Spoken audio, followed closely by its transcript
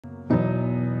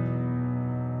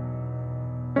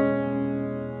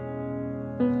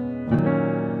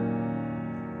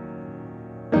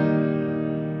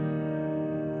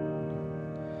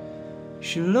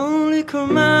She'll only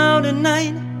come out at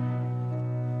night,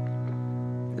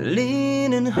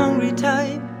 lean and hungry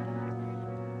type.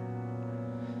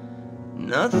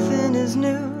 Nothing is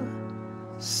new,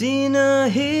 seen her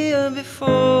here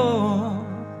before.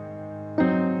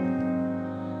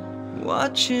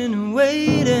 Watching and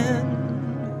waiting,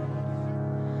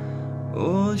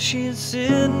 oh, she's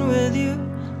sitting with you,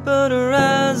 but her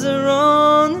eyes are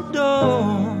on the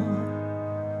door.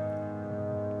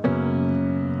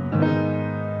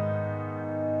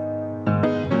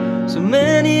 So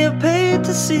many have paid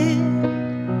to see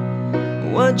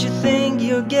what you think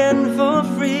you're getting for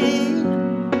free.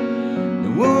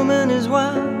 The woman is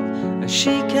wild, a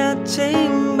she-cat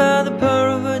tamed by the purr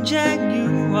of a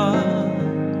jaguar.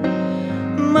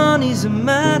 Money's a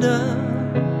matter,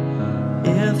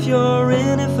 if you're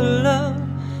in it for love,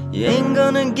 you ain't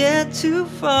gonna get too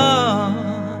far.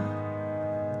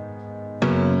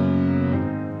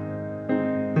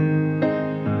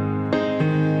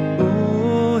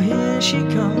 Oh, here she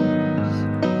comes.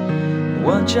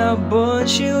 Watch out, boy,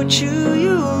 she'll chew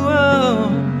you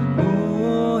up.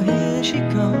 Oh, here she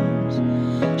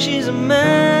comes. She's a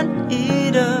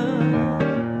man-eater.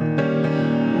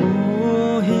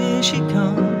 Oh, here she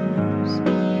comes.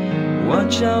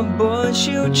 Watch out, boy,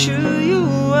 she'll chew you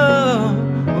up.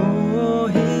 Oh,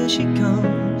 here she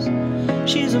comes.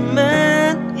 She's a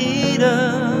man-eater.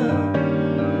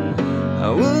 I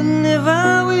wouldn't if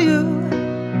I were you.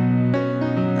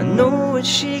 I know what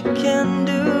she can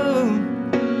do.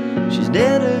 She's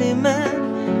deadly mad,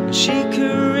 and she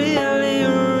could really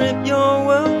rip your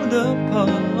world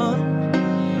apart.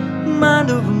 Mind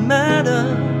over matter.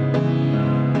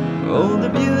 Oh, the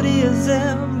beauty is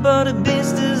there, but the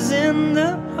beast is in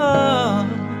the heart.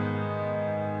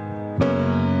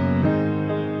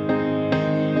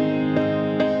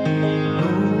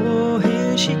 Oh,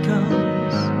 here she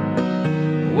comes.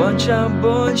 Watch out,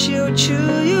 boy, she'll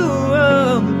chew you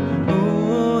up.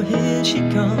 Oh, here she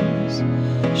comes.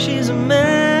 She's a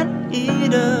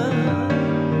man-eater.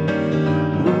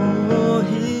 Oh,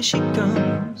 here she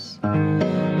comes.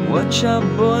 Watch out,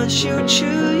 boy, she'll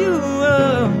chew you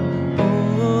up.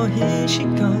 Oh, here she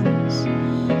comes.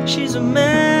 She's a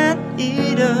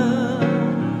man-eater.